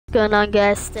Going on,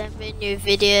 guys? Time for a new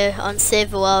video on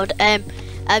Save the World.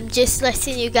 I'm just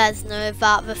letting you guys know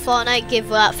that the Fortnite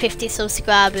giveaway at 50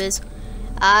 subscribers,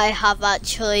 I have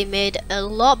actually made a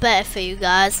lot better for you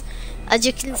guys. As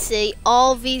you can see,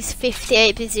 all these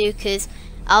 58 bazookas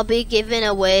I'll be giving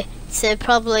away to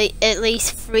probably at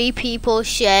least 3 people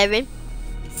sharing,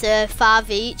 so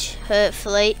 5 each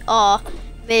hopefully, or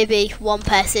maybe 1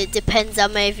 person. It depends how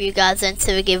many of you guys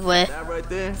enter the giveaway.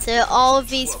 So all of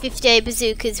these 58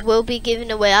 bazookas will be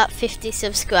given away at 50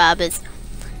 subscribers.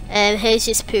 Here's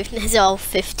just proof, there's all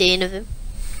 15 of them.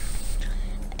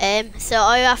 So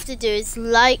all you have to do is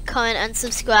like, comment and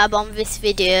subscribe on this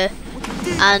video,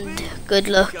 and good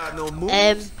luck.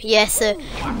 Yeah, so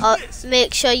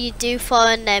make sure you do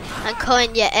follow them and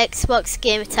comment your Xbox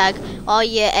gamer tag or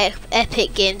your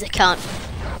Epic Games account.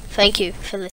 Thank you for listening.